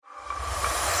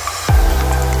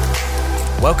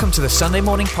Welcome to the Sunday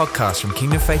morning podcast from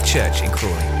Kingdom Faith Church in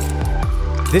Crawley.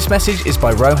 This message is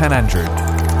by Rohan Andrew.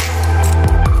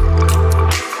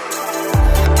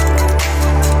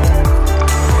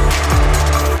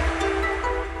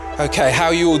 Okay, how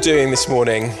are you all doing this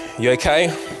morning? You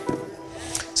okay?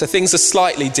 So things are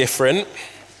slightly different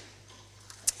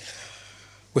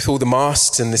with all the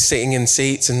masks and the sitting in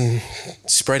seats and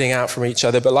spreading out from each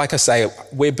other. But like I say,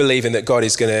 we're believing that God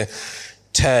is going to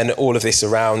turn all of this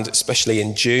around, especially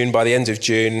in June. By the end of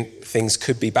June, things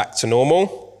could be back to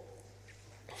normal.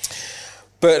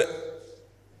 But,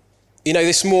 you know,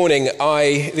 this morning,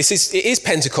 it is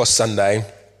Pentecost Sunday,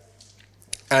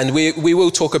 and we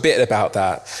will talk a bit about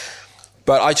that.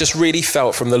 But I just really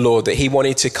felt from the Lord that he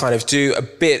wanted to kind of do a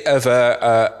bit of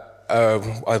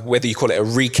whether you call it a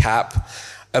recap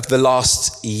of the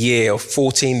last year or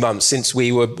 14 months since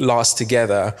we were last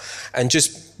together, and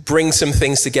just bring some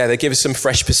things together, give us some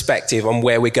fresh perspective on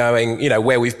where we're going, you know,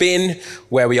 where we've been,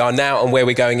 where we are now, and where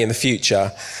we're going in the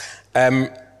future.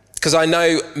 Because I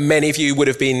know many of you would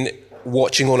have been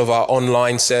watching all of our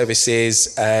online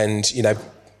services and, you know,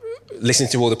 listening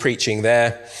to all the preaching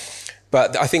there.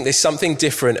 But I think there's something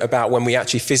different about when we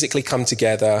actually physically come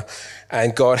together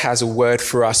and God has a word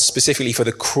for us, specifically for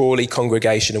the Crawley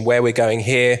congregation and where we're going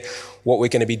here, what we're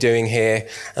going to be doing here,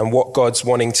 and what God's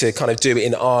wanting to kind of do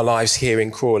in our lives here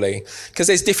in Crawley. Because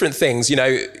there's different things, you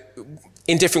know,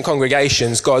 in different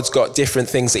congregations, God's got different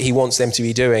things that he wants them to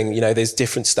be doing. You know, there's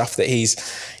different stuff that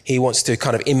he wants to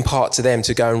kind of impart to them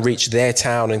to go and reach their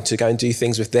town and to go and do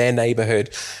things with their neighborhood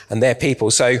and their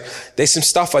people. So there's some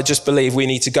stuff I just believe we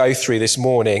need to go through this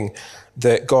morning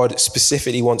that God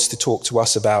specifically wants to talk to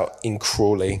us about in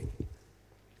Crawley.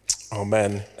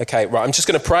 Amen. Okay, right, I'm just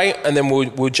going to pray and then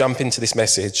we'll jump into this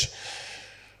message.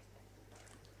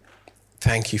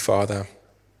 Thank you, Father.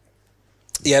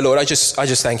 Yeah, Lord, I just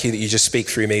thank you that you just speak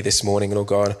through me this morning, Lord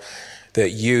God,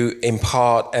 that you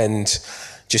impart and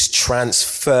just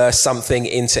transfer something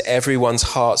into everyone's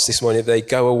hearts this morning. They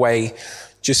go away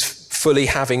just fully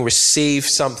having received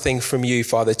something from you,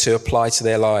 Father, to apply to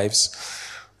their lives.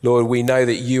 Lord, we know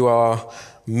that you are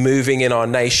moving in our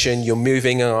nation, you're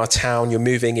moving in our town, you're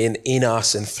moving in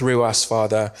us and through us,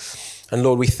 Father. And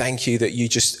Lord, we thank you that you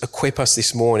just equip us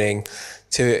this morning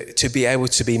to be able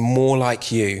to be more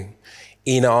like you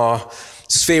in our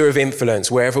sphere of influence,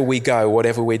 wherever we go,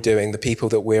 whatever we're doing, the people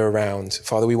that we're around.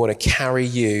 Father, we want to carry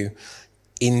you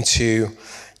into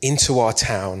our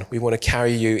town. We want to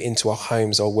carry you into our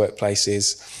homes, our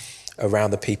workplaces,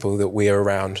 around the people that we're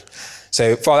around.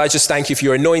 So, Father, I just thank you for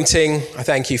your anointing. I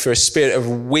thank you for a spirit of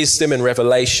wisdom and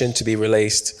revelation to be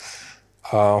released.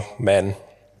 Amen.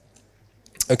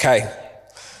 Okay.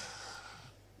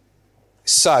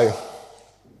 So,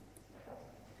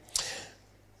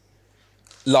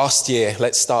 last year,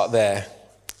 let's start there.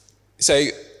 So,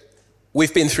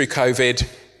 we've been through COVID,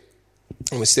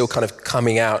 and we're still kind of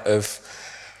coming out of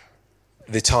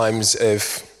the times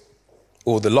of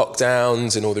all the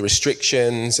lockdowns and all the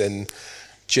restrictions and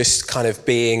just kind of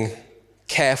being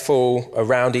careful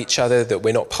around each other that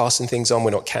we're not passing things on,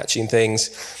 we're not catching things.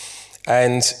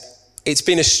 And it's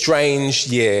been a strange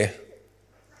year.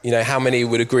 You know, how many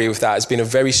would agree with that? It's been a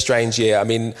very strange year. I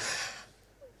mean,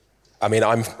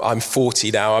 I'm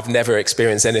 40 now. I've never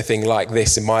experienced anything like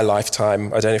this in my lifetime.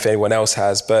 I don't know if anyone else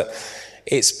has, but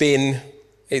it's been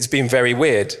very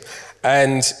weird.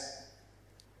 And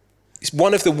it's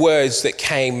one of the words that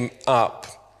came up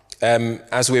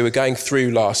as we were going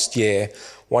through last year,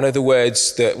 one of the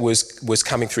words that was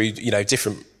coming through, you know,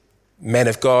 different men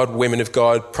of God, women of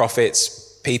God,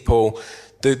 prophets, people,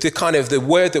 the kind of the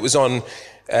word that was on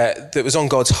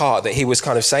God's heart that he was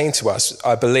kind of saying to us,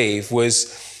 I believe,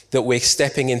 was that we're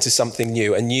stepping into something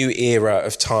new, a new era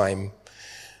of time,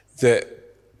 that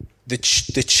the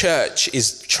church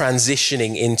is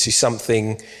transitioning into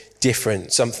something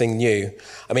different, something new.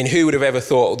 I mean, who would have ever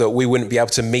thought that we wouldn't be able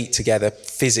to meet together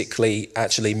physically,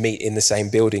 actually meet in the same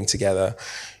building together?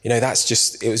 You know, it was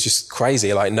just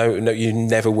crazy. Like, no, you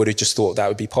never would have just thought that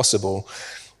would be possible.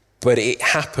 But it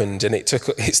happened, and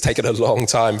it's taken a long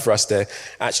time for us to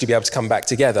actually be able to come back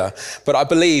together. But I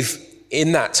believe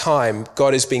in that time,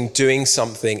 God has been doing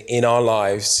something in our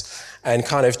lives and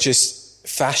kind of just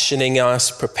fashioning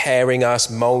us, preparing us,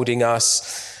 molding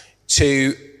us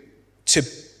to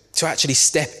actually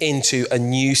step into a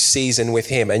new season with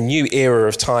him, a new era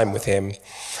of time with him.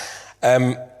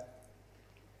 And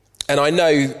I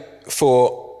know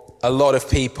for a lot of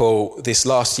people, this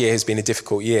last year has been a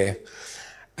difficult year.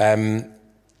 And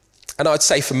I'd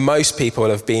say for most people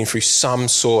have been through some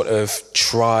sort of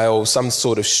trial, some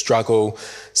sort of struggle,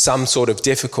 some sort of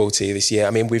difficulty this year.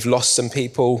 I mean, we've lost some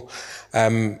people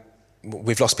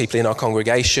we've lost people in our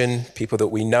congregation, people that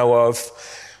we know of.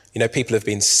 People have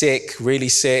been sick, really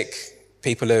sick.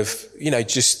 People have,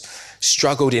 just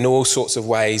struggled in all sorts of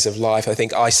ways of life. I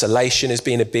think isolation has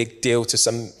been a big deal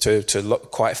to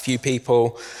quite a few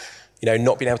people.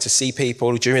 Not being able to see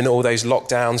people during all those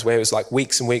lockdowns where it was like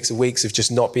weeks and weeks and weeks of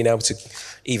just not being able to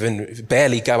even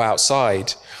barely go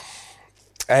outside.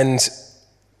 And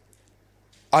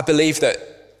I believe that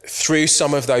through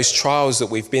some of those trials that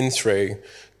we've been through,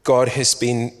 God has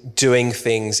been doing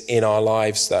things in our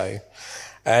lives though.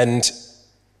 And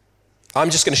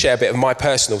I'm just going to share a bit of my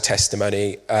personal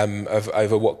testimony over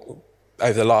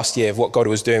the last year of what God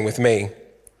was doing with me.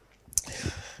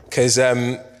 Because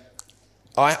I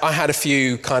had a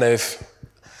few kind of,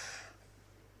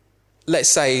 let's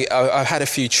say, I had a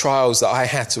few trials that I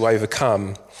had to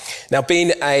overcome. Now,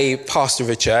 being a pastor of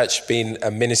a church, being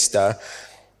a minister,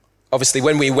 obviously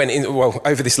when we went in,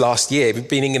 over this last year,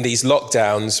 being in these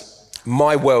lockdowns,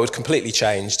 my world completely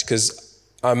changed because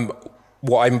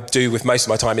what I do with most of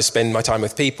my time is spend my time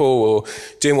with people or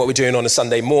doing what we're doing on a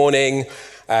Sunday morning,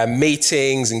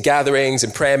 meetings and gatherings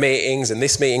and prayer meetings and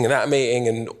this meeting and that meeting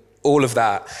and all of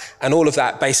that. And all of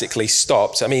that basically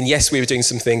stopped. I mean, yes, we were doing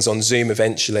some things on Zoom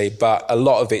eventually, but a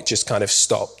lot of it just kind of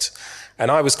stopped.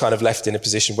 And I was kind of left in a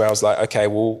position where I was like, okay,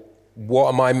 well,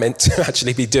 what am I meant to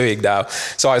actually be doing now?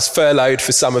 So I was furloughed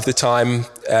for some of the time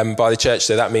by the church.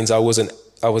 So that means I wasn't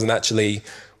actually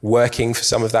working for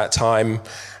some of that time.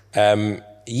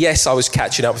 Yes, I was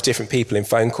catching up with different people in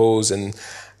phone calls and,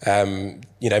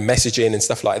 messaging and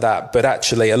stuff like that. But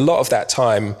actually a lot of that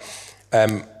time,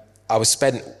 I was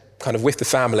spent kind of with the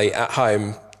family at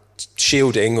home,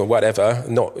 shielding or whatever,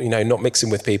 not mixing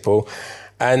with people.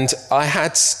 And I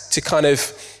had to kind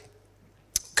of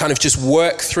just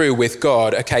work through with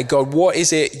God. Okay, God, what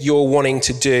is it you're wanting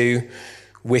to do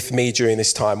with me during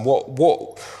this time? What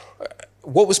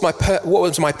was my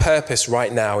purpose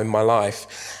right now in my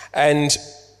life? And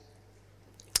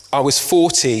I was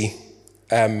 40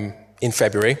 in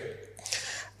February,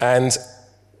 and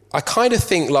I kind of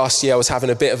think last year I was having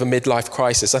a bit of a midlife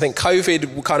crisis. I think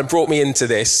COVID kind of brought me into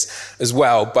this as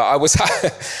well, but I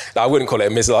wouldn't call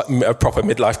it a proper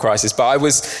midlife crisis, but I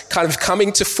was kind of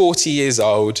coming to 40 years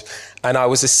old and I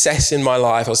was assessing my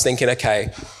life. I was thinking,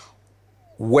 okay,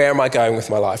 where am I going with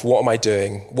my life? What am I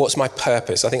doing? What's my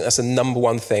purpose? I think that's the number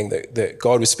one thing that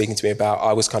God was speaking to me about.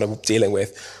 I was kind of dealing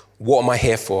with, what am I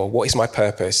here for? What is my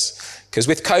purpose? Because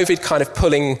with COVID kind of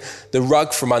pulling the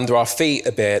rug from under our feet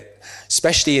a bit,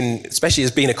 especially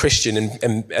as being a Christian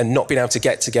and not being able to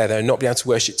get together, and not being able to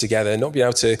worship together, and not being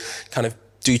able to kind of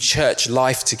do church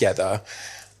life together,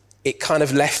 it kind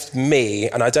of left me,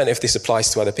 and I don't know if this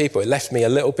applies to other people, it left me a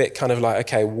little bit kind of like,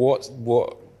 okay, what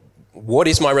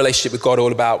is my relationship with God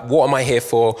all about? What am I here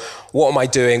for? What am I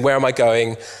doing? Where am I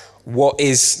going? What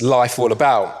is life all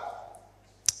about?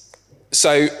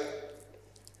 So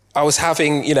I was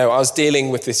dealing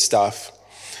with this stuff.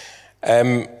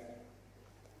 I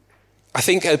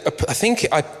think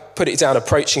I put it down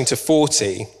approaching to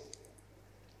 40.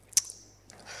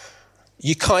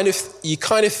 You kind of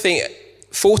think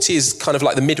 40 is kind of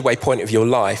like the midway point of your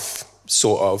life,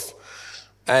 sort of.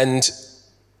 And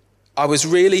I was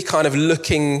really kind of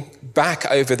looking back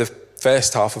over the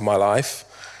first half of my life,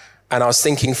 and I was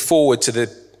thinking forward to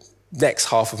the next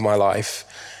half of my life.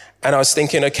 And I was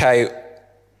thinking, okay,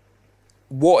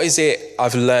 what is it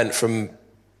I've learned from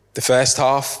the first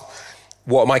half?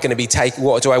 What am I going to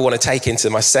what do I want to take into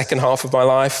my second half of my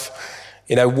life?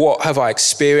 What have I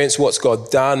experienced? What's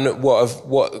God done?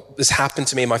 What has happened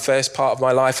to me in my first part of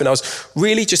my life? And I was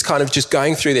really just kind of just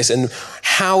going through this, and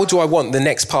how do I want the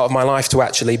next part of my life to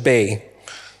actually be?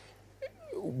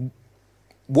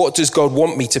 What does God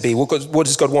want me to be? What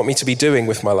does God want me to be doing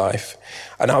with my life?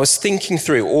 And I was thinking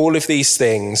through all of these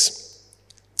things,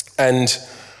 and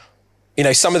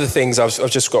some of the things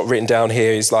I've just got written down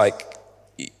here is like,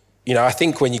 I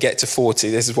think when you get to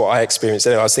 40, this is what I experienced.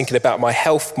 I was thinking about my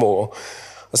health more.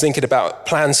 I was thinking about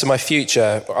plans for my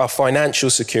future, our financial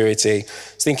security. I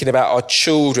was thinking about our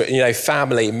children,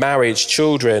 family, marriage,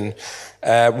 children,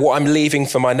 what I'm leaving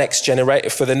for my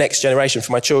for the next generation,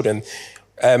 for my children.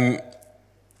 Who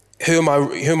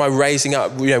am I raising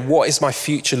up? What is my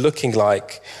future looking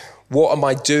like? What am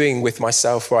I doing with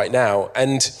myself right now?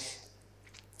 And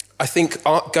I think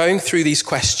going through these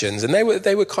questions, and they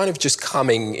were kind of just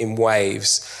coming in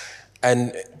waves,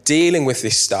 and dealing with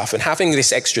this stuff and having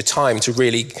this extra time to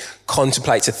really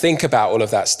contemplate, to think about all of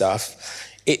that stuff,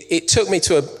 it took me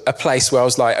to a place where I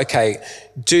was like, okay,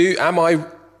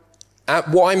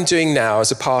 what I'm doing now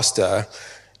as a pastor,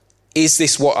 is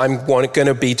this what I'm going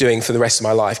to be doing for the rest of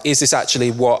my life? Is this actually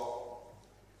what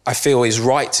I feel is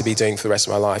right to be doing for the rest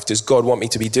of my life? Does God want me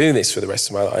to be doing this for the rest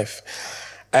of my life?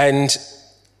 And,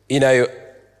 you know,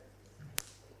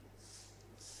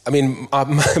 I mean, I've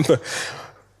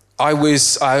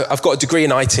got a degree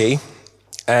in IT,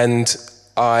 and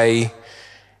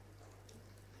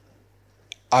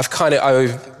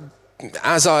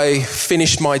as I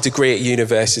finished my degree at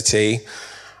university,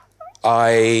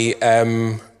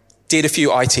 I did a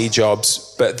few IT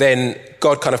jobs, but then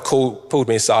God kind of pulled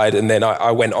me aside, and then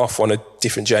I went off on a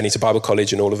different journey to Bible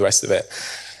college and all of the rest of it.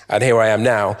 And here I am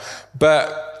now.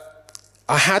 But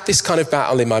I had this kind of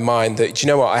battle in my mind that, do you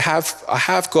know what, I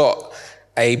have got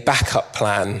a backup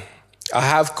plan. I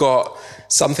have got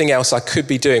something else I could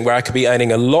be doing where I could be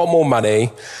earning a lot more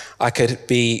money. I could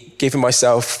be giving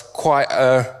myself quite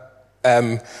a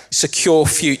secure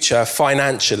future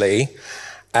financially.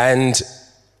 And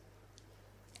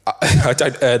I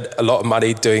don't earn a lot of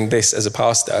money doing this as a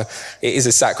pastor. It is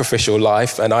a sacrificial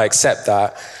life, and I accept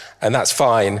that, and that's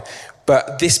fine.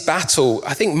 But this battle,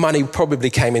 I think money probably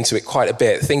came into it quite a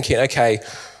bit, thinking, okay,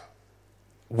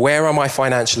 where am I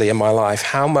financially in my life?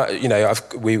 How much, you know,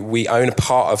 we own a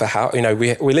part of a house, you know,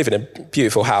 we live in a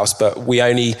beautiful house, but we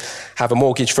only have a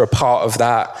mortgage for a part of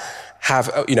that.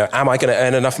 Am I going to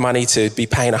earn enough money to be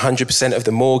paying 100% of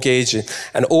the mortgage?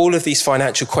 And all of these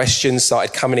financial questions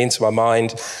started coming into my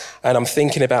mind. And I'm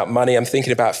thinking about money. I'm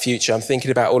thinking about future. I'm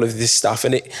thinking about all of this stuff.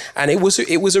 And it was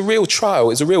a real trial. It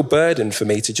was a real burden for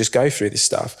me to just go through this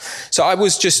stuff. So I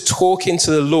was just talking to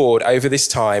the Lord over this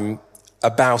time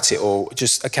about it all.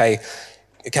 Just, okay,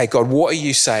 God, what are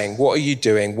you saying? What are you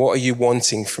doing? What are you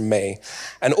wanting from me?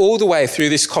 And all the way through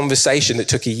this conversation that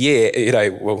took a year,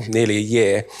 nearly a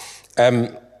year,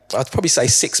 I'd probably say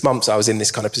 6 months I was in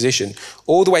this kind of position.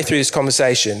 All the way through this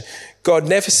conversation, God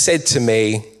never said to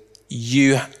me,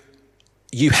 you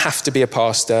have to be a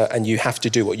pastor and you have to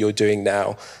do what you're doing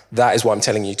now. That is what I'm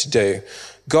telling you to do.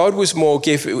 God was more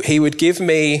he would give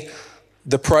me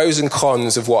the pros and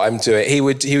cons of what I'm doing. He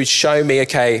would show me,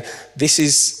 okay, this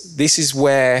is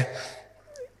where,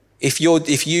 if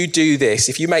you do this,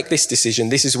 if you make this decision,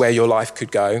 this is where your life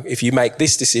could go. If you make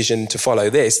this decision to follow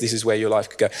this is where your life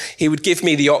could go. He would give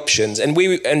me the options, and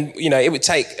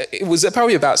it was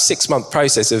probably about 6 month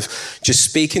process of just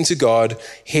speaking to God,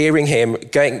 hearing him,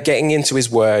 getting into his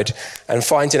word, and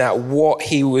finding out what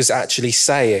he was actually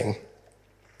saying.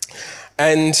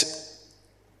 And,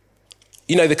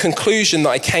 you know, the conclusion that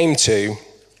I came to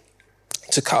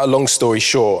cut a long story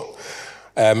short,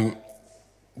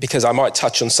 because I might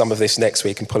touch on some of this next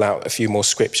week and pull out a few more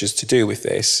scriptures to do with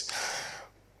this.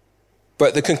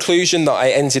 But the conclusion that I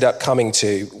ended up coming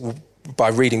to by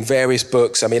reading various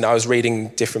books, I mean, I was reading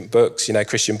different books, you know,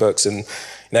 Christian books, and, you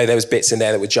know, there was bits in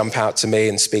there that would jump out to me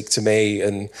and speak to me,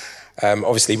 and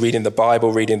obviously reading the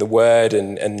Bible, reading the Word,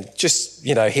 and just,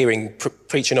 you know, hearing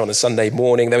preaching on a Sunday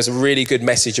morning. There was a really good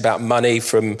message about money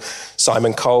from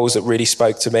Simon Coles that really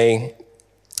spoke to me.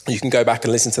 You can go back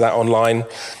and listen to that online.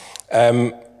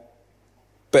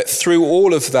 But through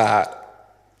all of that,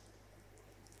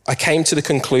 I came to the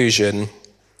conclusion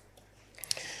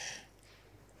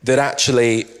that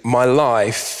actually my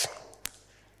life,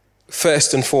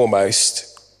 first and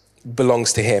foremost,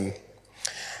 belongs to him.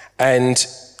 And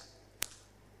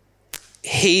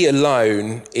he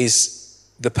alone is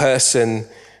the person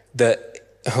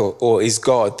or is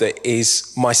God that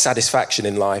is my satisfaction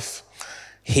in life.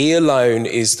 He alone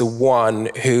is the one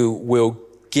who will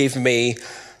give me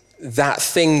that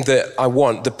thing that I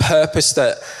want, the purpose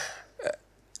that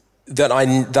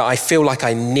I feel like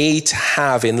I need to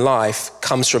have in life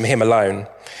comes from him alone.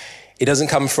 It doesn't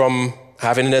come from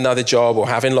having another job or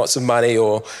having lots of money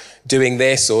or doing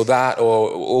this or that or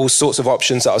all sorts of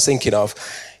options that I was thinking of.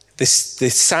 The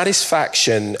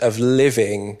satisfaction of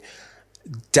living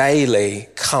daily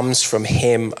comes from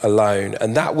him alone.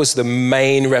 And that was the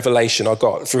main revelation I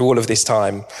got through all of this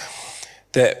time,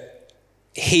 that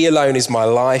he alone is my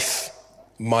life,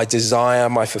 my desire,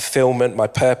 my fulfillment, my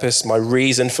purpose, my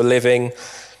reason for living.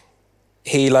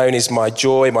 He alone is my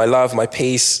joy, my love, my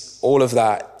peace, all of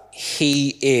that.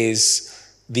 He is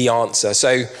the answer.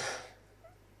 So,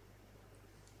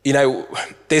 you know,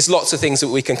 there's lots of things that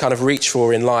we can kind of reach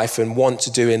for in life and want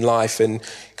to do in life and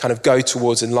kind of go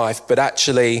towards in life. But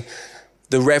actually,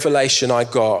 the revelation I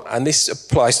got, and this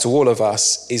applies to all of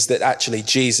us, is that actually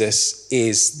Jesus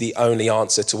is the only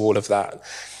answer to all of that.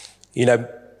 You know,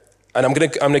 and I'm going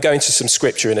to go into some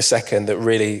scripture in a second that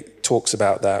really talks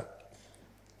about that.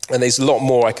 And there's a lot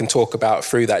more I can talk about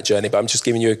through that journey, but I'm just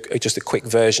giving you just a quick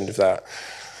version of that.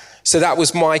 So that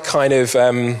was my kind of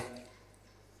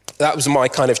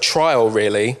trial,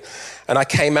 really. And I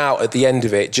came out at the end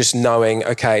of it just knowing,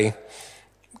 okay,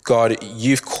 God,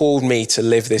 you've called me to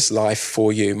live this life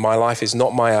for you. My life is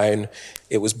not my own.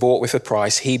 It was bought with a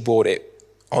price. He bought it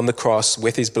on the cross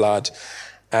with his blood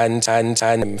and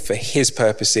for his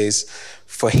purposes,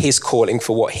 for his calling,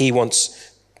 for what he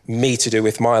wants me to do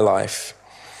with my life.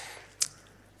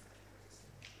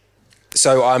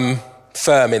 So I'm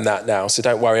firm in that now. So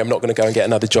don't worry, I'm not going to go and get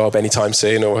another job anytime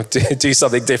soon or do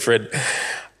something different.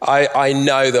 I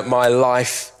know that my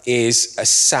life is a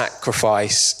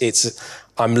sacrifice.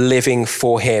 I'm living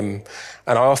for him.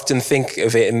 And I often think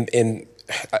of it in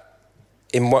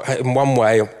one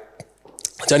way.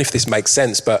 I don't know if this makes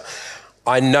sense, but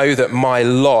I know that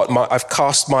I've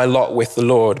cast my lot with the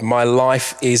Lord. My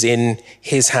life is in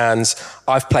his hands.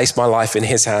 I've placed my life in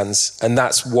his hands. And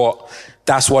that's what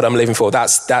I'm living for.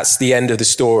 That's the end of the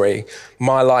story.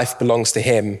 My life belongs to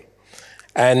him.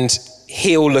 And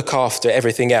he'll look after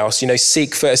everything else.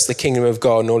 Seek first the kingdom of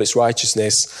God and all its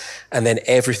righteousness, and then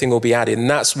everything will be added. And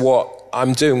that's what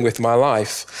I'm doing with my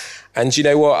life. And you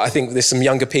know what? I think there's some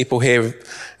younger people here,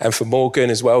 and for Morgan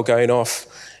as well going off.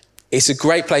 It's a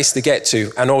great place to get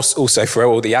to. And also for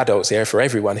all the adults here, for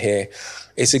everyone here,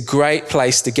 it's a great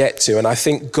place to get to. And I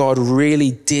think God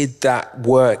really did that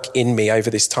work in me over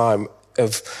this time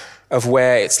of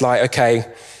where it's like, okay,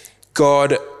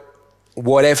 God,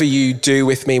 whatever you do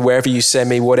with me, wherever you send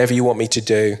me, whatever you want me to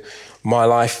do, my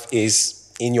life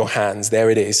is in your hands. There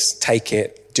it is. Take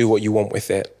it. Do what you want with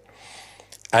it.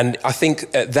 And I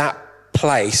think at that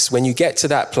place, when you get to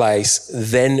that place,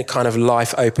 then kind of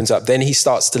life opens up. Then he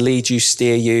starts to lead you,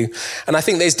 steer you. And I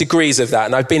think there's degrees of that.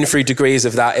 And I've been through degrees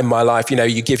of that in my life.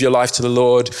 You give your life to the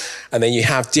Lord, and then you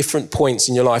have different points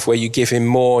in your life where you give him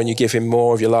more, and you give him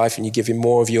more of your life, and you give him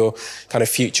more of your kind of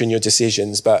future and your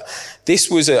decisions. But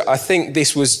I think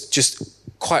this was just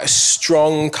quite a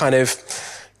strong kind of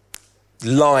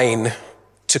line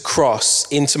to cross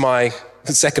into my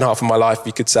second half of my life,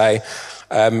 you could say,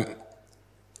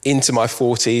 into my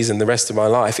 40s and the rest of my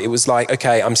life. It was like,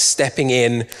 okay, I'm stepping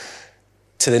in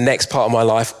to the next part of my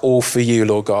life, all for you,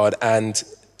 Lord God, and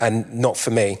not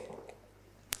for me.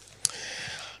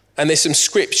 And there's some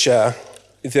scripture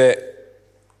that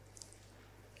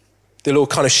the Lord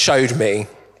kind of showed me.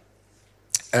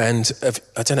 And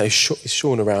I don't know, is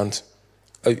Sean around?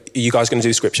 Are you guys going to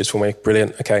do scriptures for me?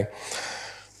 Brilliant, okay.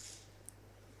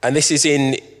 And this is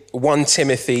in 1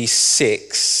 Timothy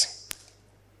 6.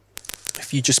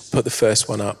 If you just put the first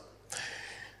one up.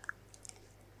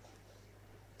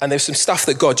 And there's some stuff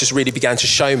that God just really began to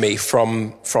show me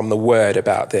from the word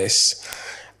about this.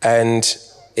 And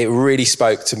it really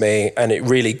spoke to me, and it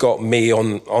really got me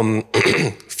on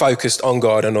focused on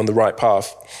God and on the right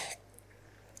path.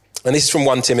 And this is from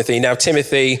 1 Timothy. Now,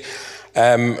 Timothy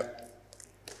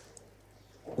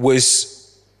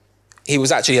he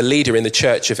was actually a leader in the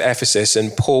church of Ephesus,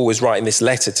 and Paul was writing this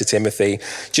letter to Timothy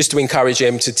just to encourage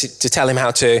him, to tell him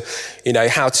how to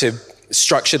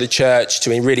structure the church,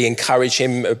 to really encourage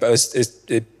him as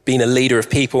being a leader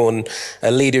of people and a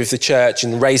leader of the church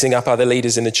and raising up other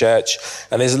leaders in the church.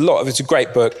 And it's a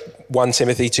great book, 1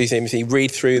 Timothy, 2 Timothy, read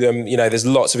through them. There's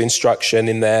lots of instruction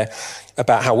in there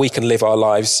about how we can live our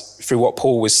lives through what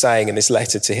Paul was saying in this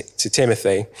letter to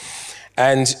Timothy.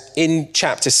 And in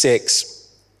chapter 6,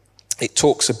 it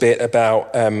talks a bit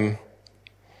about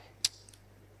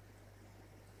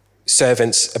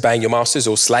servants obeying your masters,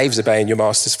 or slaves obeying your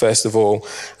masters, first of all.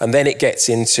 And then it gets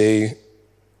into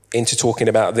talking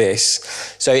about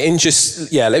this. So we're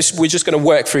just going to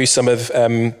work through some of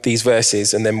these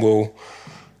verses, and then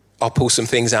I'll pull some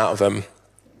things out of them.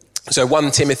 So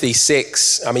 1 Timothy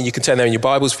 6, you can turn there in your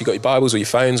Bibles if you've got your Bibles or your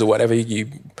phones or whatever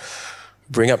you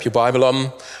bring up your Bible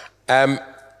on.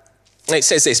 It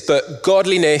says this, but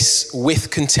godliness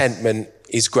with contentment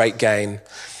is great gain.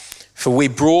 For we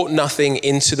brought nothing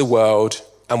into the world,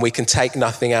 and we can take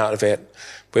nothing out of it.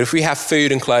 But if we have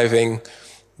food and clothing,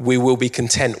 we will be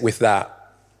content with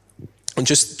that. And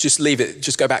just leave it,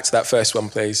 just go back to that first one,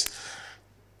 please.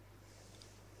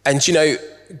 And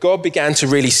God began to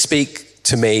really speak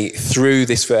to me through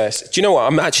this verse. Do you know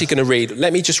what? I'm actually going to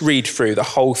let me just read through the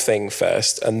whole thing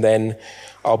first, and then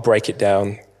I'll break it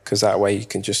down, because that way you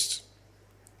can just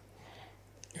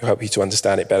help you to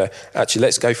understand it better. Actually,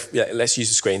 let's use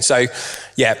the screen. So,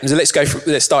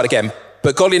 let's start again.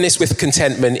 But godliness with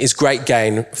contentment is great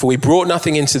gain, for we brought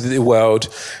nothing into the world,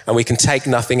 and we can take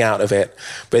nothing out of it.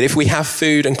 But if we have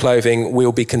food and clothing,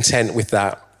 we'll be content with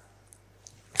that.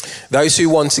 Those who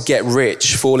want to get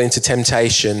rich fall into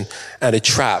temptation and a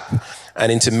trap, and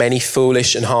into many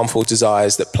foolish and harmful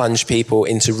desires that plunge people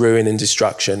into ruin and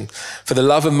destruction. For the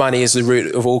love of money is the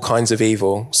root of all kinds of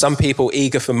evil. Some people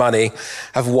eager for money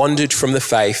have wandered from the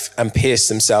faith and pierced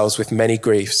themselves with many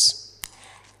griefs.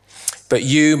 But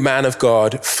you, man of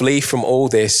God, flee from all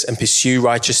this and pursue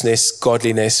righteousness,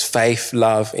 godliness, faith,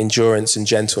 love, endurance, and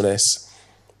gentleness.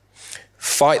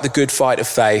 Fight the good fight of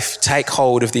faith. Take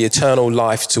hold of the eternal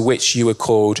life to which you were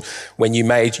called when you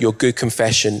made your good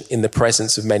confession in the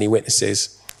presence of many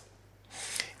witnesses.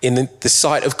 In the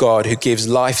sight of God, who gives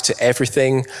life to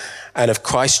everything, and of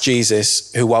Christ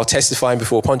Jesus, who while testifying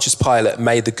before Pontius Pilate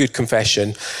made the good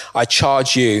confession, I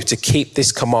charge you to keep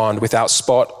this command without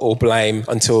spot or blame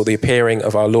until the appearing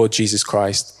of our Lord Jesus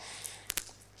Christ,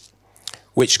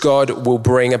 which God will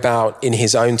bring about in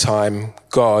his own time.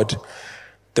 God,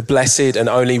 the blessed and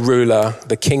only ruler,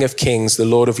 the King of kings, the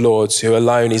Lord of lords, who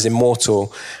alone is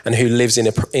immortal and who lives in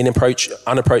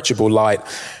unapproachable light,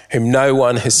 whom no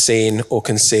one has seen or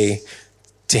can see.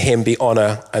 To him be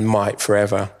honor and might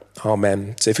forever.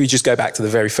 Amen. So if we just go back to the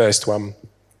very first one.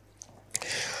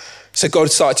 So God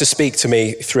started to speak to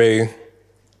me through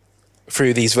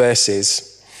these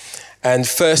verses. And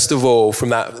first of all,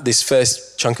 from this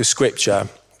first chunk of scripture,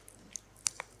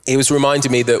 he was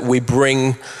reminding me that we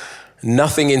bring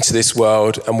nothing into this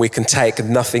world and we can take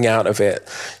nothing out of it.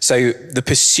 So the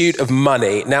pursuit of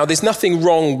money. Now, there's nothing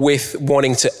wrong with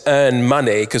wanting to earn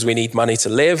money, because we need money to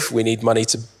live, we need money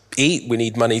to eat, we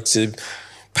need money to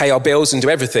pay our bills and do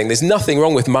everything. There's nothing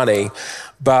wrong with money.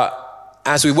 But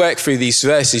as we work through these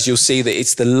verses, you'll see that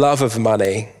it's the love of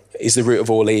money is the root of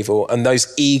all evil, and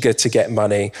those eager to get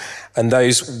money, and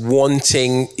those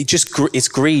wanting, it's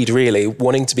greed really,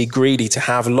 wanting to be greedy, to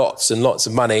have lots and lots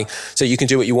of money so you can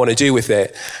do what you want to do with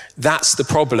it. That's the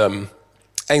problem.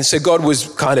 And so God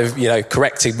was kind of,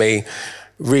 correcting me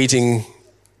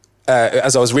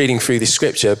as I was reading through this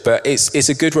scripture, but it's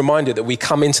a good reminder that we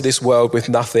come into this world with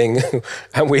nothing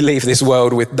and we leave this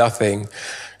world with nothing.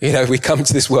 We come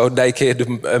to this world naked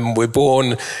and we're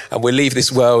born and we leave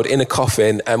this world in a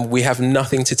coffin and we have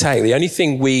nothing to take. The only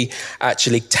thing we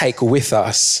actually take with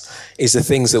us is the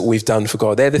things that we've done for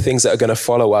God. They're the things that are going to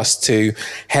follow us to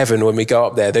heaven when we go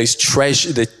up there. Those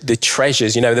the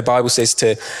treasures, the Bible says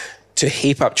to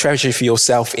heap up treasure for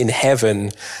yourself in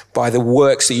heaven by the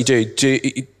works that you do.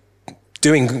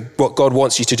 Doing what God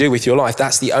wants you to do with your life.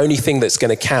 That's the only thing that's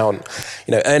going to count.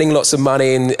 Earning lots of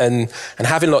money and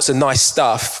having lots of nice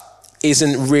stuff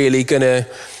isn't really going to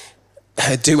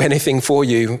do anything for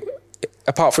you,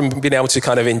 apart from being able to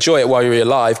kind of enjoy it while you're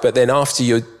alive. But then after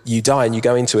you die and you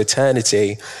go into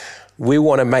eternity, we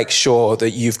want to make sure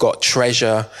that you've got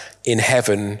treasure in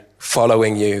heaven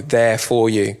following you, there for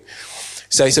you.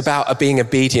 So it's about being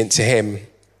obedient to him.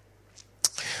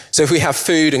 So if we have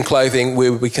food and clothing,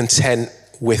 we'll be content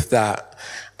with that.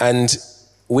 And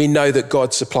we know that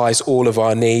God supplies all of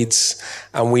our needs,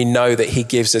 and we know that he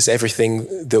gives us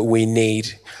everything that we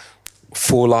need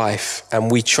for life, and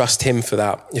we trust him for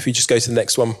that. If we just go to the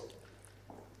next one.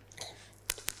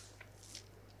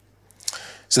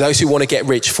 So those who want to get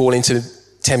rich fall into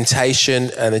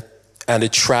temptation and a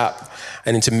trap,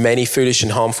 and into many foolish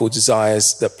and harmful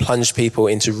desires that plunge people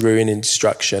into ruin and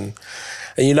destruction.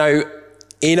 And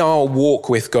in our walk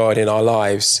with God in our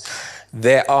lives,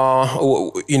 we're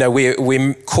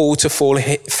called to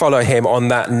follow him on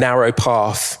that narrow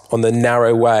path, on the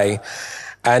narrow way.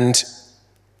 And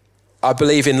I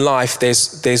believe in life,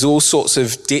 there's all sorts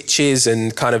of ditches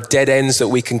and kind of dead ends that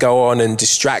we can go on, and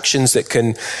distractions that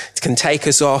can take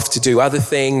us off to do other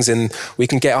things. And we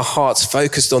can get our hearts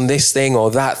focused on this thing or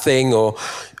that thing, or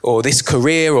this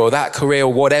career or that career,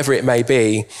 or whatever it may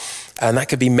be. And that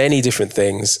could be many different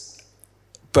things.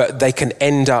 But they can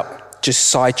end up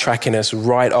just sidetracking us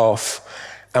right off,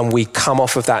 and we come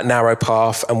off of that narrow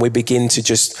path and we begin to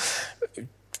just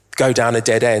go down a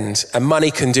dead end. And money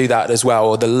can do that as well,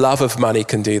 or the love of money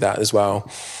can do that as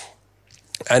well.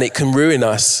 And it can ruin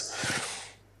us.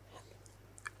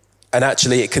 And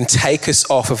actually it can take us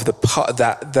off of the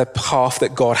path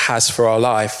that God has for our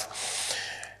life.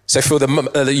 So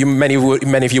many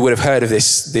of you would have heard of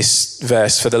this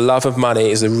verse. For the love of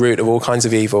money is the root of all kinds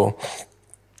of evil.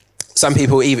 Some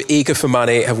people, eager for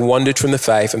money, have wandered from the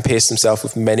faith and pierced themselves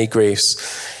with many griefs.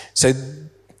 So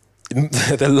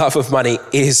the love of money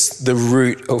is the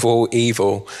root of all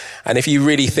evil. And if you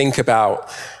really think about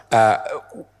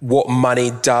what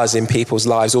money does in people's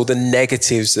lives, all the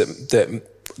negatives that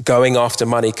going after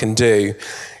money can do,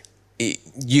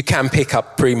 you can pick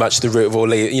up pretty much the root of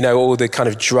all evil. All the kind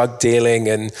of drug dealing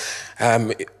and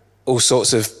all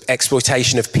sorts of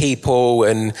exploitation of people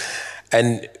and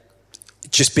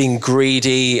just being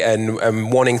greedy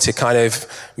and wanting to kind of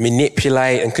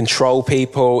manipulate and control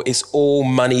people. It's all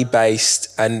money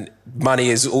based, and money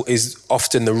is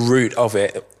often the root of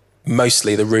it,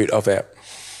 mostly the root of it.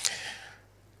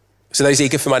 So those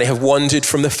eager for money have wandered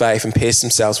from the faith and pierced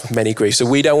themselves with many griefs. So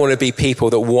we don't want to be people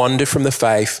that wander from the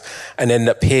faith and end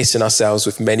up piercing ourselves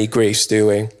with many griefs, do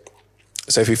we?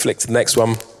 So if we flick to the next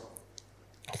one.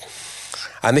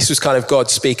 And this was kind of God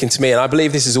speaking to me. And I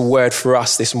believe this is a word for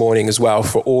us this morning as well,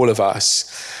 for all of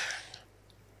us.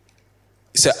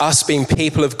 So us being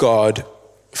people of God,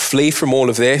 flee from all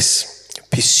of this,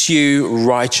 pursue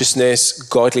righteousness,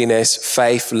 godliness,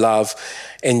 faith, love,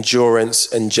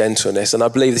 endurance, and gentleness. And I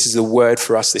believe this is the word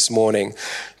for us this morning,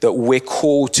 that we're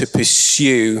called to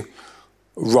pursue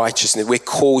righteousness. We're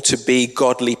called to be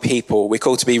godly people. We're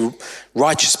called to be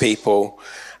righteous people.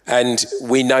 And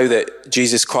we know that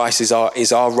Jesus Christ is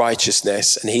our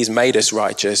righteousness, and he's made us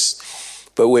righteous.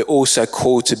 But we're also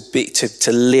called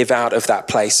to live out of that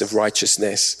place of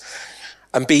righteousness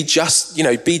and be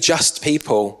just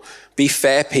people. Be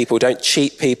fair people. Don't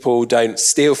cheat people. Don't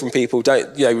steal from people.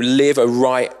 Don't, live a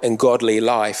right and godly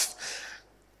life.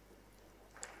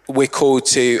 We're called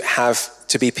to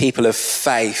be people of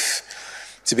faith,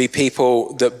 to be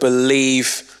people that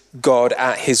believe God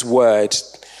at his word,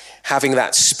 having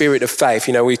that spirit of faith.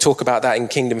 We talk about that in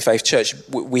Kingdom Faith Church.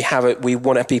 We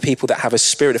want to be people that have a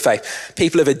spirit of faith,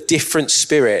 people of a different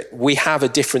spirit. We have a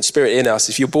different spirit in us.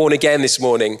 If you're born again this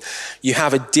morning, you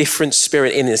have a different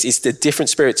spirit in us. It's the different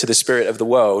spirit to the spirit of the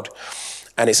world.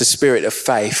 And it's a spirit of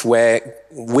faith where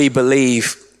we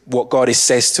believe what God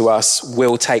says to us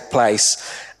will take place.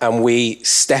 And we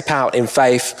step out in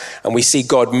faith and we see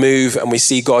God move and we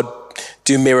see God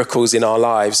do miracles in our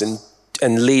lives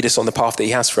and lead us on the path that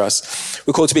he has for us.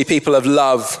 We're called to be people of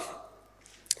love,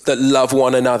 that love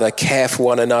one another, care for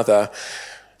one another,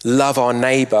 love our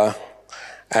neighbor.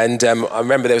 And I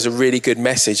remember there was a really good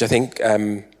message. I think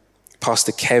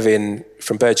Pastor Kevin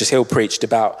from Burgess Hill preached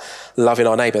about loving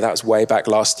our neighbor. That was way back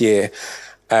last year.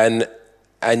 And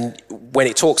when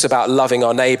it talks about loving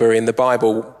our neighbor in the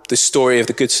Bible, the story of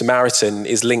the Good Samaritan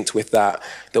is linked with that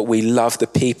we love the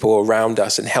people around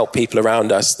us and help people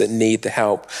around us that need the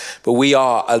help. But we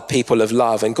are a people of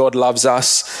love, and God loves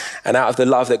us. And out of the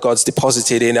love that God's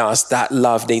deposited in us, that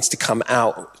love needs to come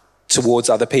out towards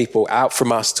other people, out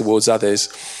from us towards others.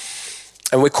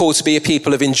 And we're called to be a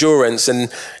people of endurance.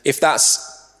 And if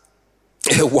that's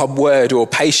one word, or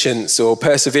patience or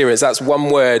perseverance, that's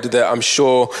one word that I'm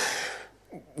sure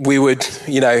we would,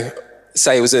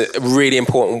 say it was a really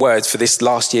important word for this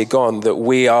last year gone, that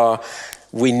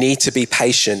we need to be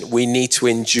patient. We need to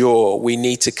endure. We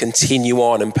need to continue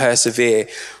on and persevere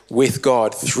with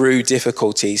God through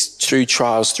difficulties, through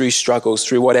trials, through struggles,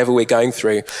 through whatever we're going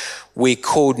through. We're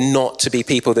called not to be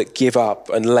people that give up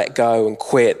and let go and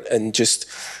quit and just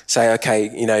say, okay,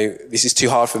 this is too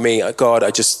hard for me. God,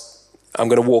 I'm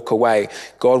going to walk away.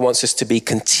 God wants us to be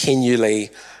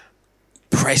continually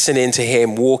pressing into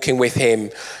him, walking with him.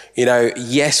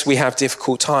 Yes, we have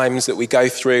difficult times that we go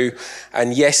through.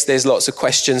 And yes, there's lots of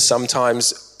questions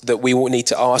sometimes that we will need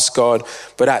to ask God,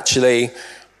 but actually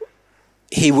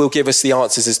he will give us the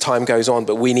answers as time goes on,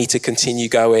 but we need to continue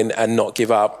going and not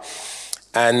give up.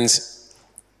 And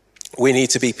we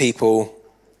need to be people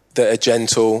that are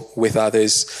gentle with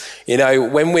others.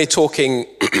 When we're talking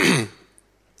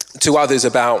to others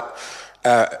about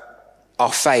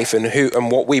our faith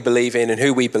and what we believe in and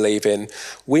who we believe in,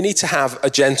 we need to have a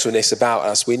gentleness about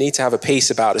us. We need to have a peace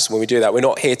about us when we do that. We're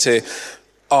not here to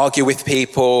argue with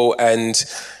people and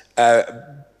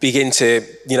begin to,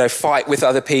 fight with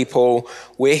other people.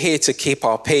 We're here to keep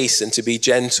our peace and to be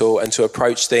gentle and to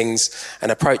approach things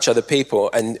and approach other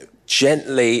people and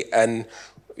gently and,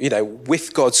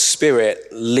 with God's Spirit,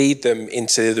 lead them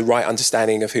into the right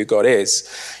understanding of who God is.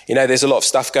 There's a lot of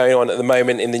stuff going on at the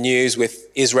moment in the news with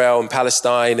Israel and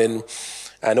Palestine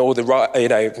and all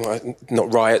the,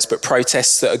 not riots, but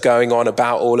protests that are going on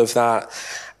about all of that.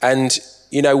 And,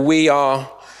 we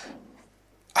are,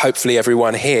 hopefully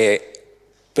everyone here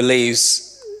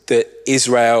believes that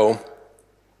Israel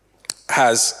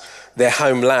has their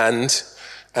homeland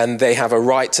and they have a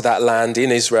right to that land in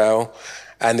Israel,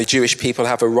 and the Jewish people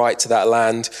have a right to that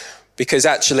land. Because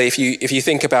actually, if you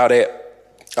think about it,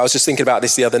 I was just thinking about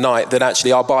this the other night, that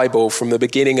actually our Bible, from the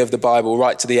beginning of the Bible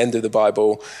right to the end of the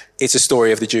Bible, it's a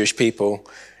story of the Jewish people.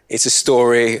 It's a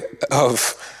story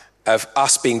of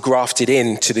us being grafted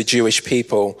into the Jewish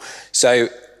people. So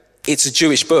it's a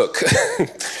Jewish book.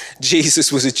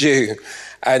 Jesus was a Jew,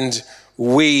 and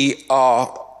we've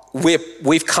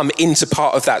come into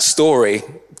part of that story.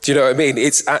 Do you know what I mean?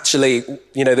 It's actually,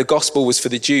 the gospel was for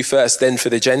the Jew first, then for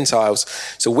the Gentiles.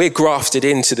 So we're grafted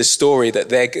into the story that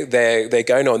they're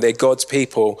going on. They're God's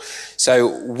people.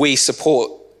 So we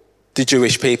support the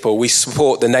Jewish people. We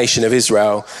support the nation of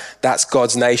Israel. That's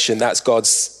God's nation. That's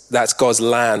God's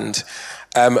land.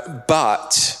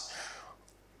 But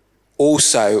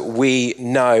also we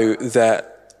know that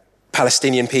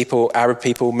Palestinian people, Arab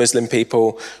people, Muslim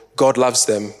people, God loves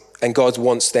them. And God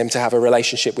wants them to have a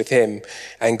relationship with him.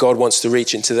 And God wants to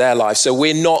reach into their lives. So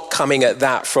we're not coming at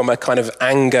that from a kind of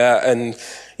anger and,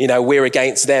 we're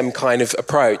against them kind of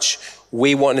approach.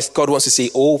 God wants to see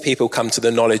all people come to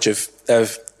the knowledge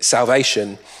of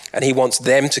salvation. And he wants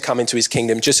them to come into his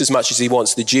kingdom just as much as he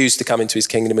wants the Jews to come into his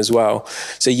kingdom as well.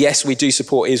 So yes, we do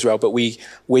support Israel, but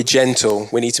we're gentle.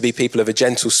 We need to be people of a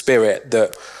gentle spirit,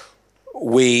 that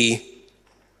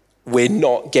we're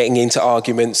not getting into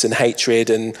arguments and hatred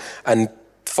and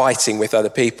fighting with other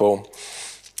people.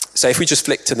 So if we just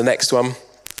flick to the next one.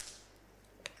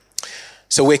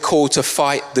 So we're called to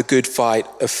fight the good fight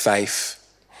of faith.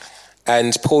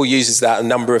 And Paul uses that a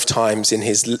number of times in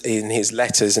his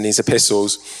letters and his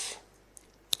epistles,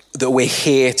 that we're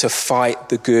here to fight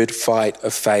the good fight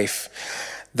of faith.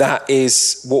 That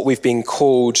is what we've been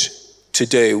called to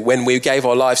do. When we gave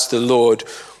our lives to the Lord,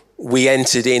 we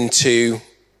entered into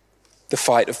the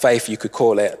fight of faith, you could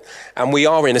call it. And we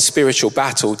are in a spiritual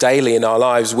battle daily in our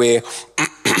lives. We're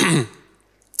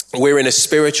in a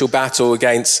spiritual battle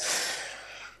against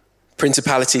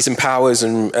principalities and powers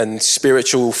and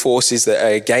spiritual forces that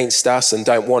are against us and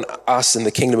don't want us and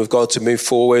the kingdom of God to move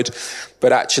forward.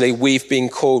 But actually we've been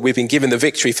given the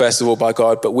victory, first of all, by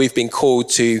God, but we've been called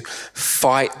to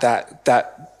fight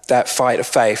that fight of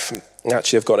faith. And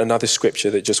actually, I've got another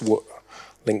scripture that just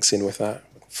links in with that.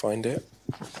 Find it.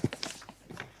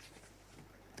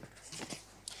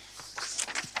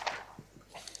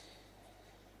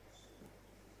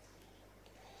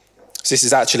 This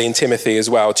is actually in Timothy as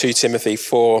well. 2 Timothy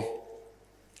 4,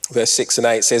 verse 6 and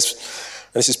 8 says,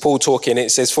 and this is Paul talking,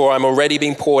 it says, "For I'm already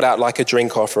being poured out like a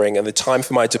drink offering, and the time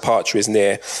for my departure is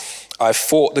near. I've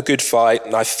fought the good fight,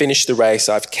 and I've finished the race.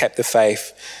 I've kept the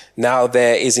faith. Now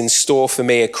there is in store for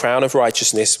me a crown of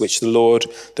righteousness, which the Lord,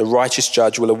 the righteous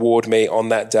judge, will award me on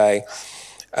that day.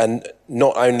 And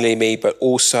not only me, but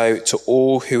also to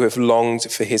all who have longed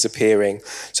for his appearing."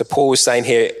 So Paul was saying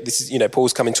here, this is,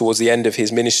 Paul's coming towards the end of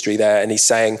his ministry there, and he's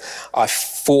saying, I've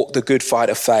fought the good fight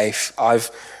of faith. I've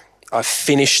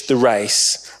finished the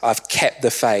race. I've kept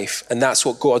the faith. And that's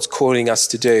what God's calling us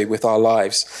to do with our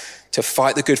lives, to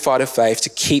fight the good fight of faith, to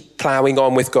keep plowing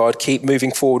on with God, keep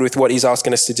moving forward with what he's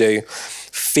asking us to do,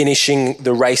 finishing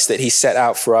the race that he set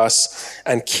out for us,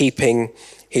 and keeping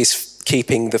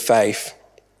the faith.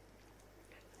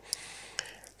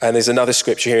 And there's another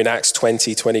scripture here in Acts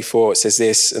 20:24. It says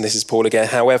this, and this is Paul again.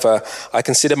 "However, I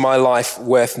consider my life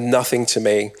worth nothing to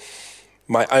me.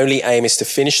 My only aim is to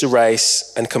finish the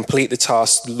race and complete the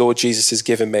task the Lord Jesus has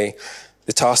given me,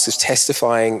 the task of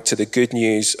testifying to the good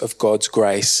news of God's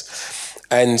grace."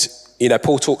 And,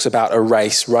 Paul talks about a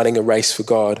race, running a race for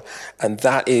God. And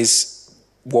that is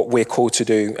what we're called to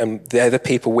do. And they're the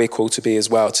people we're called to be as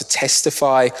well, to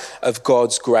testify of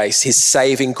God's grace, his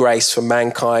saving grace for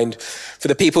mankind, for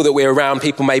the people that we're around,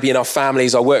 people maybe in our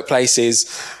families, our workplaces,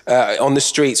 on the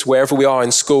streets, wherever we are,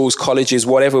 in schools, colleges,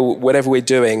 whatever we're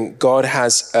doing. God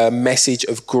has a message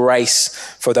of grace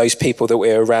for those people that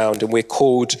we're around, and we're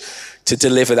called to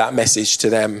deliver that message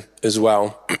to them as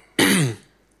well.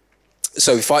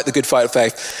 So fight the good fight of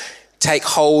faith. Take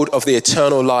hold of the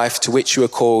eternal life to which you are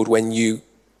called when you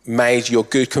made your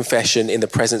good confession in the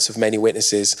presence of many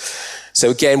witnesses. So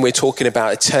again, we're talking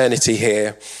about eternity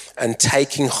here and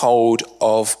taking hold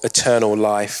of eternal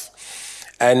life.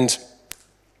 And,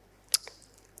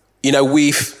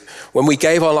 when we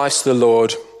gave our lives to the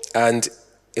Lord, and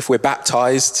if we're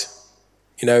baptized,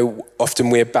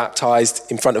 often we're baptized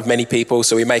in front of many people.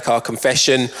 So we make our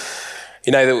confession.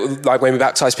 Like when we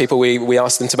baptize people, we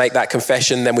ask them to make that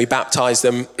confession, then we baptize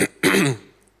them.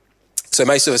 So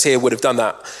most of us here would have done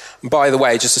that. And by the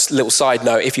way, just a little side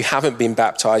note, if you haven't been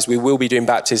baptized, we will be doing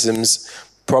baptisms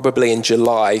probably in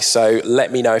July. So let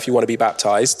me know if you want to be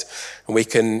baptized, and we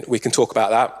can talk about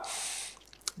that.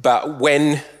 But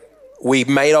when we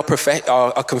made our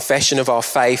confession of our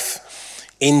faith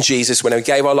in Jesus, when we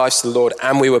gave our lives to the Lord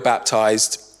and we were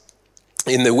baptized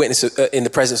in the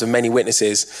presence of many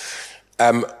witnesses,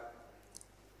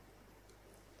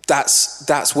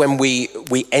 that's when we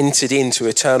entered into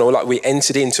eternal life. We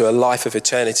entered into a life of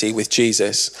eternity with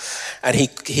Jesus. And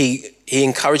he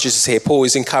encourages us here. Paul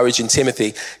is encouraging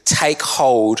Timothy, take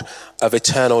hold of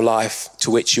eternal life to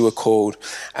which you were called.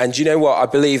 And you know what? I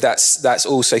believe that's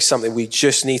also something we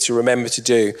just need to remember to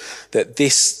do, that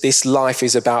this life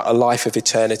is about a life of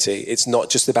eternity. It's not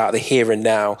just about the here and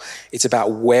now. It's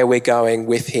about where we're going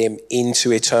with him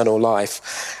into eternal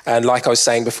life. And like I was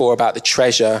saying before about the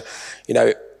treasure,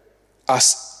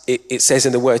 it says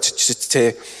in the word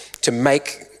to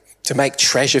make to make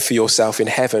treasure for yourself in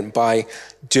heaven by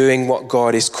doing what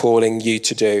God is calling you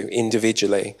to do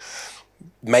individually.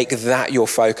 Make that your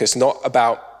focus, not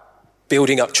about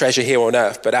building up treasure here on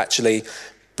earth, but actually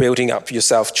building up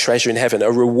yourself treasure in heaven,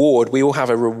 a reward. We all have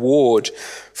a reward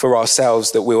for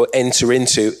ourselves that we will enter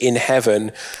into in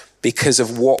heaven because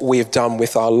of what we have done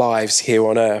with our lives here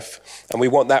on earth. And we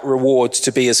want that reward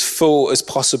to be as full as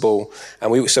possible.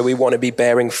 And so we want to be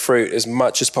bearing fruit as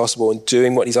much as possible and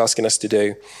doing what he's asking us to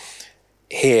do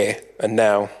here and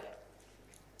now.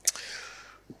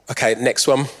 Okay, next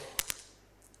one.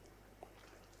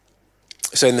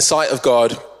 So in the sight of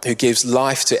God, who gives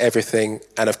life to everything,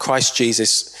 and of Christ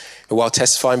Jesus, who while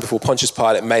testifying before Pontius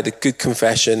Pilate made a good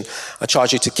confession, I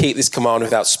charge you to keep this command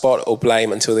without spot or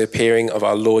blame until the appearing of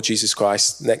our Lord Jesus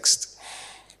Christ. Next.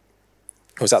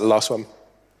 Or was that the last one?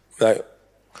 No.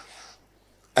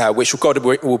 Which God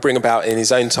will bring about in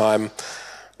his own time.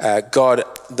 God,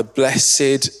 the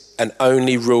blessed and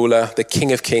only ruler, the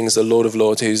King of kings, the Lord of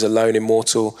lords, who's alone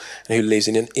immortal and who lives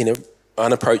in an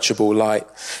unapproachable light.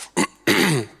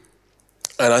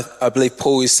 And I believe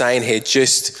Paul is saying here,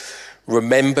 just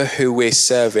remember who we're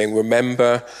serving.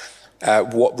 Remember who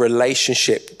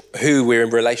we're in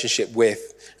relationship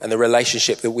with, and the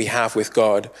relationship that we have with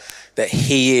God, that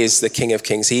he is the King of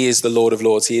kings. He is the Lord of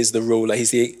lords. He is the ruler. He's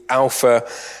the Alpha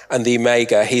and the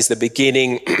Omega. He's the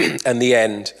beginning and the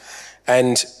end.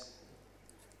 And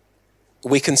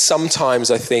we can sometimes,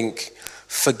 I think,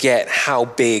 forget how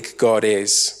big God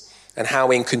is and how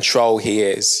in control he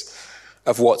is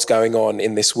of what's going on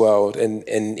in this world and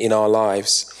in our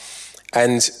lives.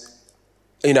 And,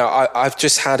 you know, I've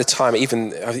just had a time,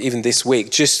 even this week,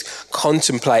 just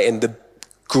contemplating the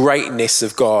greatness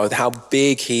of God, how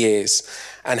big he is,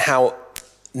 and how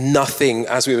nothing,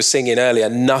 as we were singing earlier,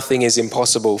 nothing is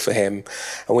impossible for him.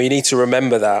 And we need to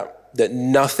remember that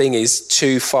nothing is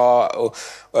too far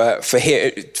for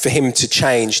him to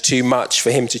change, too much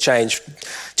for him to change,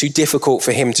 too difficult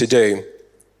for him to do.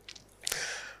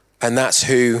 And that's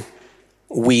who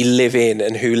we live in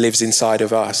and who lives inside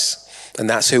of us. And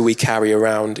that's who we carry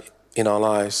around in our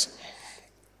lives.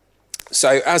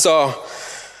 So as our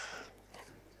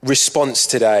response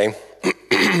today,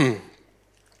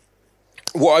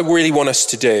 what I really want us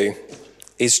to do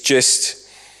is just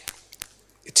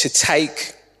to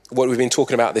take what we've been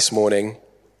talking about this morning,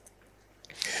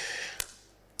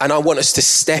 and I want us to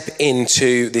step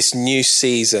into this new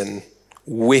season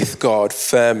with God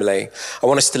firmly. I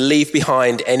want us to leave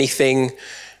behind anything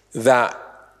that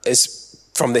is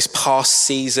from this past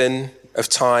season of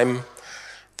time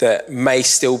that may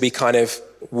still be kind of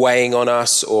weighing on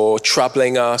us or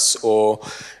troubling us, or,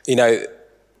 you know,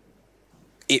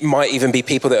 it might even be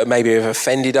people that maybe have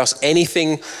offended us.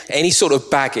 Anything, any sort of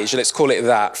baggage, let's call it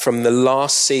that, from the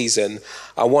last season.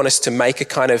 I want us to make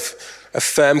a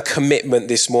firm commitment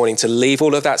this morning to leave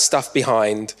all of that stuff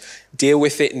behind, deal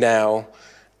with it now,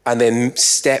 and then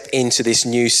step into this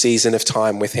new season of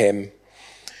time with him.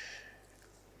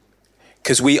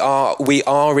 Because we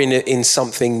are in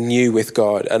something new with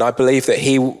God. And I believe that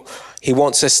he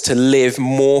wants us to live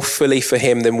more fully for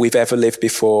him than we've ever lived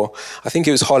before. I think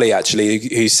it was Holly actually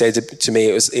who said to me,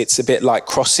 it's a bit like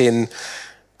crossing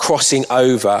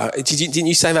over. Didn't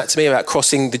you say that to me about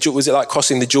was it like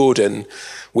crossing the Jordan?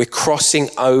 We're crossing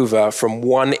over from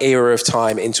one era of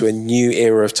time into a new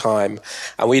era of time.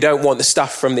 And we don't want the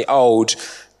stuff from the old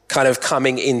kind of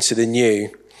coming into the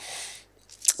new.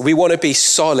 We want to be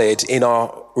solid in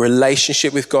our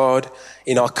relationship with God,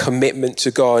 in our commitment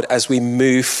to God as we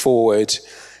move forward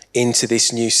into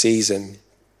this new season.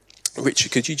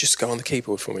 Richard, could you just go on the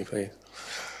keyboard for me, please?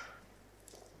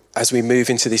 As we move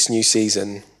into this new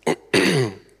season,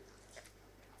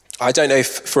 I don't know if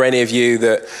for any of you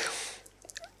that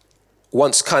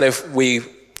once we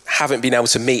haven't been able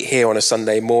to meet here on a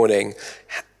Sunday morning,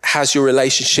 has your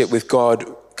relationship with God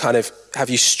have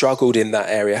you struggled in that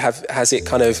area? Has it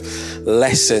kind of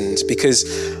lessened? Because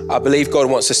I believe God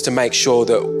wants us to make sure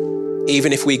that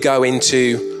even if we go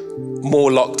into more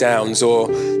lockdowns, or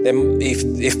then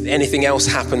if anything else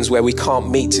happens where we can't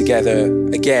meet together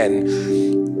again,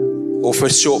 or for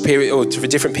a short period or for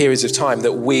different periods of time,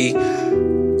 that we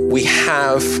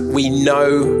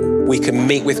know we can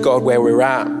meet with God where we're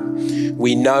at.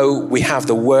 We know we have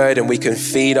the word and we can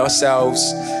feed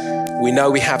ourselves. We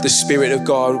know we have the Spirit of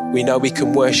God. We know we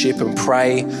can worship and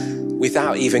pray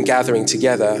without even gathering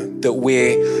together. That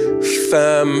we're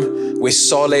firm, we're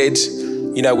solid,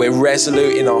 we're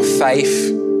resolute in our faith,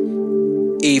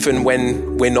 even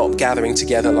when we're not gathering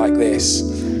together like this.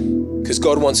 Because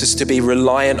God wants us to be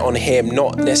reliant on him,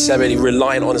 not necessarily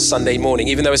reliant on a Sunday morning.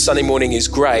 Even though a Sunday morning is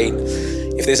great,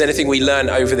 if there's anything we learn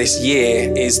over this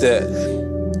year is that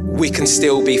we can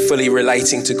still be fully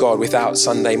relating to God without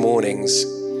Sunday mornings.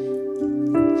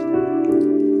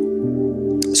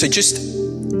 So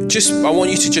I want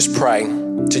you to just pray,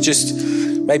 to just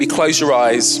maybe close your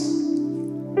eyes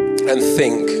and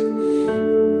think,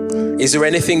 is there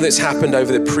anything that's happened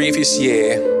over the previous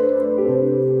year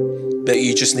that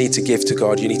you just need to give to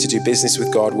God? You need to do business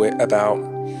with God about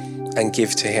and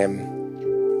give to him.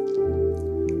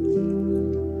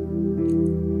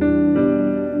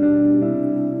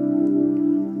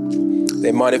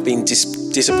 There might have been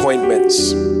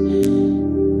disappointments,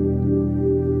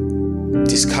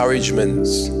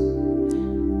 discouragements.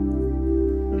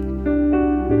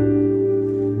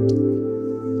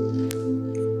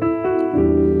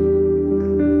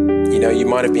 You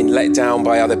might have been let down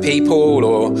by other people,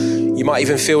 or you might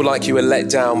even feel like you were let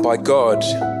down by God.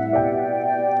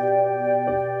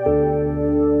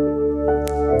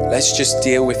 Let's just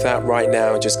deal with that right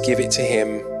now. Just give it to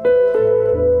him.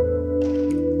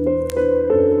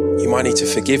 You might need to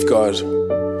forgive God.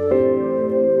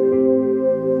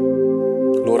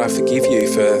 Lord, I forgive you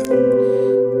for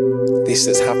this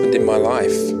that's happened in my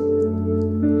life,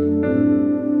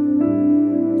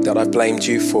 that I've blamed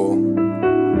you for.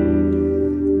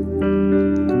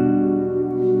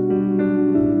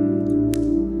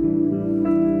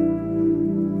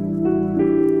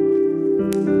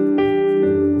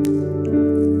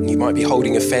 Might be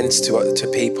holding offense to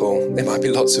people. There might be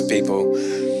lots of people.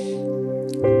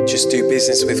 Just do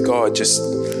business with God.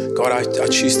 God, I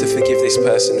choose to forgive this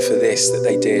person for this that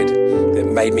they did, that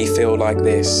made me feel like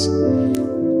this.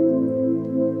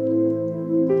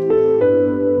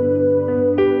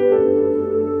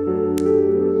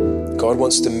 God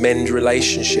wants to mend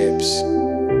relationships.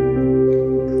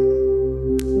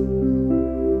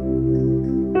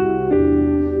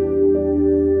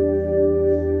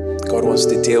 God wants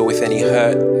to deal with any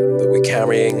hurt that we're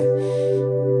carrying.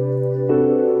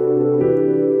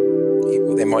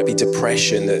 There might be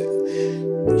depression that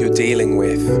you're dealing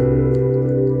with.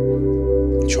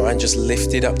 Try and just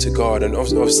lift it up to God, and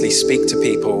obviously speak to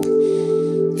people.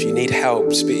 If you need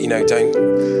help,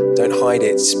 don't hide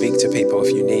it. Speak to people.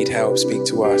 If you need help, speak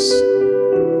to us.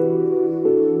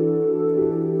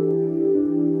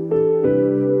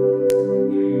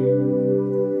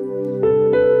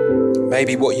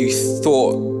 Maybe what you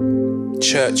thought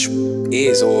church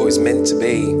is or is meant to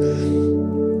be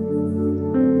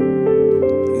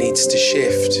needs to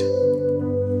shift.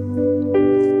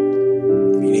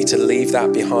 You need to leave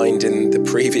that behind in the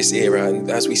previous era, and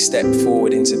as we step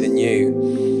forward into the new.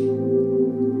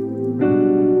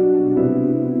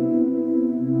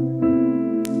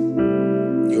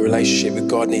 Your relationship with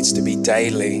God needs to be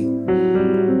daily,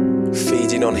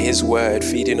 feeding on his word,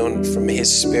 feeding on from his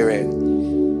spirit.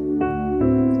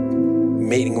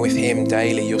 Meeting with him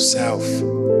daily yourself,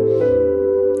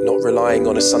 not relying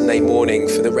on a Sunday morning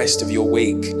for the rest of your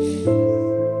week.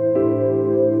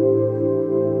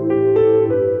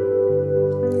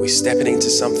 We're stepping into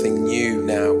something new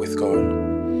now with God.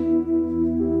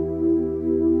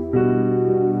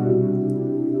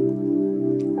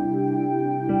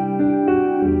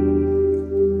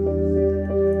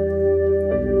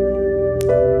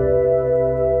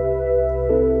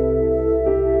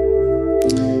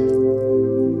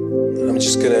 I'm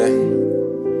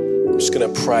just gonna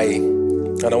pray,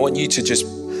 and I want you to just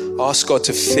ask God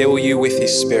to fill you with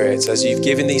his spirit. As you've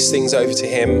given these things over to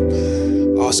him,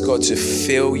 ask God to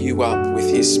fill you up with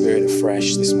his spirit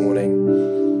afresh this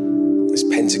morning, this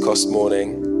Pentecost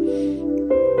morning.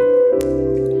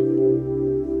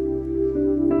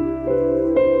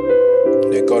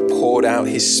 God poured out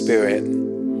his spirit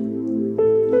on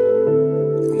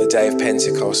the day of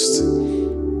Pentecost,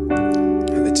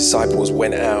 and the disciples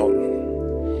went out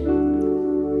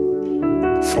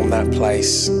from that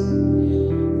place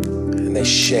and they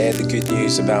shared the good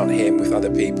news about him with other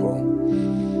people.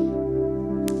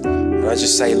 And I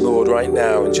just say, Lord, right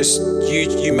now, and just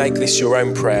you make this your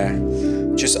own prayer.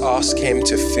 Just ask him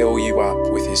to fill you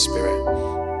up with his spirit.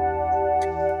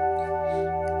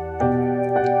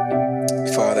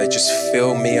 Father, just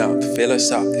fill me up, fill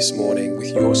us up this morning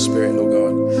with your spirit, Lord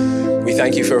God. We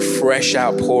thank you for a fresh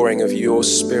outpouring of your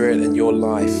spirit and your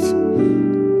life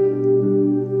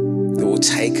that will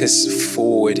take us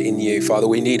forward in you. Father,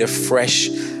 we need a fresh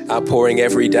outpouring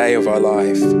every day of our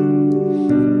life.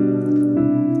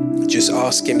 Just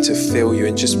ask him to fill you,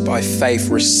 and just by faith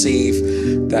receive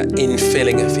that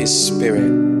infilling of his spirit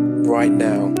right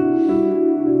now.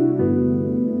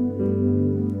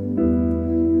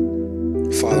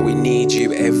 Father, we need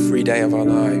you every day of our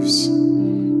lives.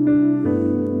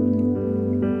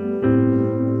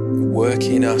 Work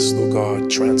in us, Lord God,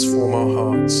 transform our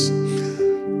hearts.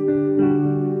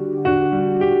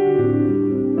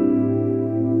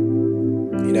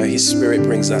 His Spirit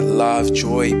brings that love,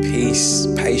 joy, peace,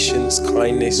 patience,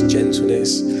 kindness,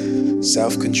 gentleness,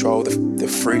 self-control, the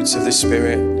fruits of the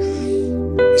Spirit.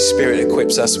 His Spirit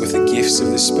equips us with the gifts of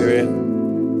the Spirit.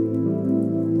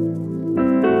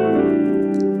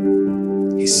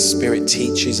 His Spirit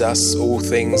teaches us all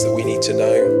things that we need to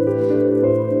know,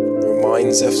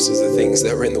 reminds us of the things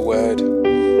that are in the Word,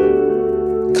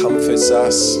 comforts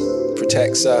us,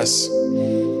 protects us,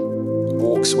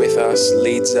 walks with us,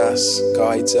 leads us,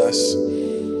 guides us.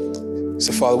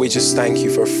 So Father, we just thank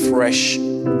you for a fresh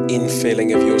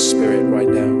infilling of your Spirit right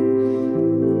now.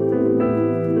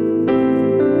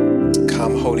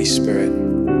 Come, Holy Spirit.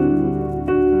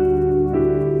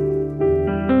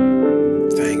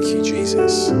 Thank you,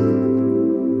 Jesus.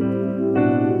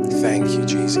 Thank you,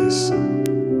 Jesus.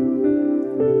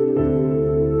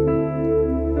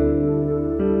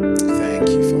 Thank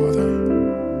you, Father.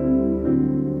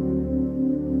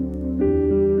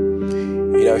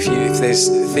 You know, if there's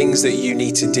things that you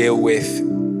need to deal with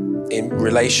in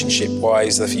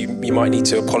relationship-wise, if you might need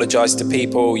to apologize to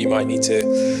people, you might need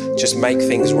to just make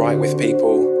things right with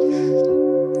people,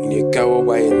 you need to go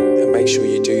away and make sure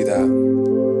you do that.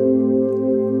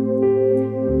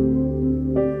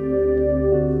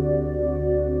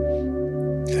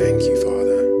 Thank you, Father.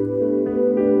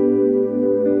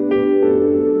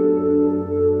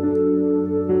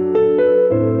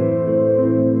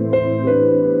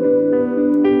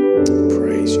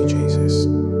 Praise you, Jesus.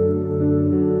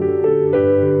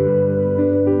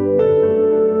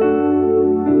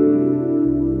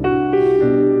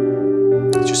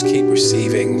 Just keep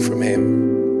receiving from Him.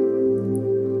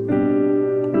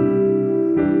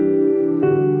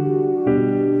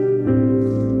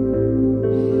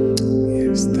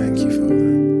 Thank you,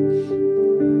 Father.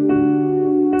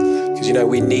 Because, you know,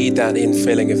 we need that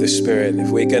infilling of the Spirit.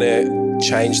 If we're going to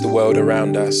change the world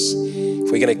around us, if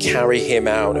we're going to carry Him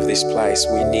out of this place,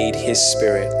 we need His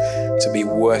Spirit to be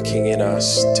working in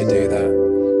us to do that.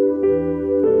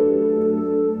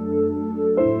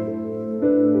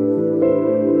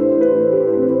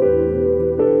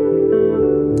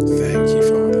 Thank you,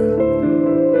 Father.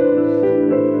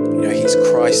 You know, He's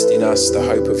Christ in us, the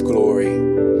hope of glory.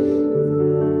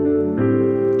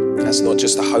 That's not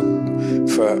just a hope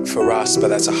for us, but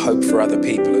that's a hope for other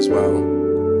people as well.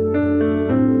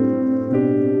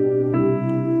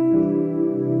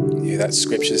 Yeah, that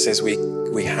scripture says we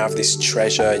have this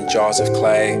treasure in jars of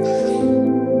clay.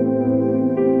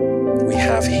 We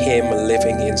have Him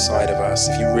living inside of us.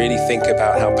 If you really think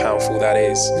about how powerful that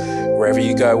is, wherever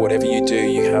you go, whatever you do,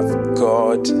 you have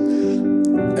God,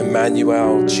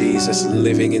 Emmanuel, Jesus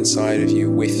living inside of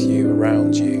you, with you,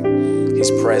 around you,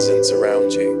 His presence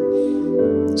around you.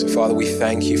 So, Father, we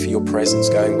thank you for your presence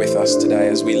going with us today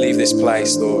as we leave this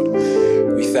place, Lord.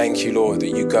 We thank you, Lord, that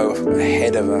you go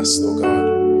ahead of us, Lord God,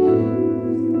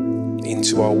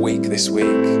 into our week this week.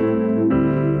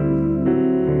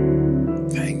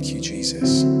 Thank you,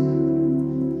 Jesus.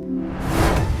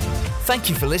 Thank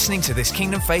you for listening to this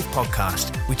Kingdom Faith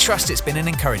podcast. We trust it's been an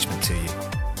encouragement to you.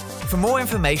 For more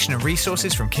information and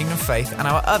resources from Kingdom Faith and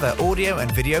our other audio and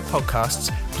video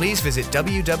podcasts, please visit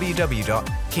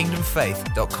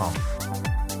www.kingdomfaith.com.